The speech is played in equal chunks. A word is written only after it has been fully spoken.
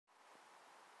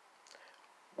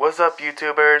What's up,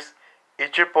 YouTubers?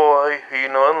 It's your boy, who you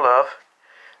know and love.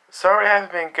 Sorry I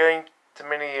haven't been getting to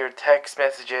many of your text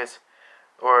messages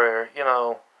or,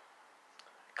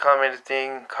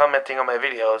 commenting on my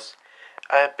videos.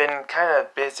 I've been kind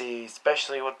of busy,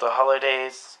 especially with the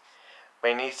holidays,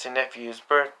 my niece and nephew's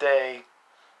birthday.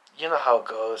 You know how it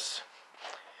goes.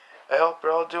 I hope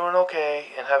you're all doing okay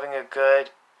and having a good,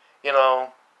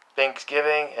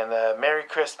 Thanksgiving and a Merry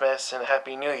Christmas and a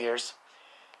Happy New Year's.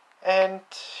 And,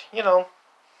 you know,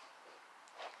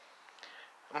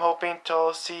 I'm hoping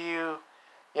to see you,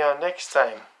 next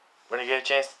time when I get a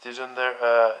chance to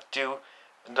do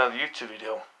another YouTube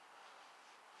video.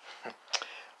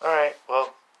 Alright,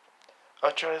 well,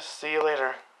 I'll try to see you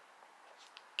later.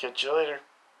 Catch you later.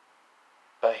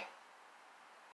 Bye.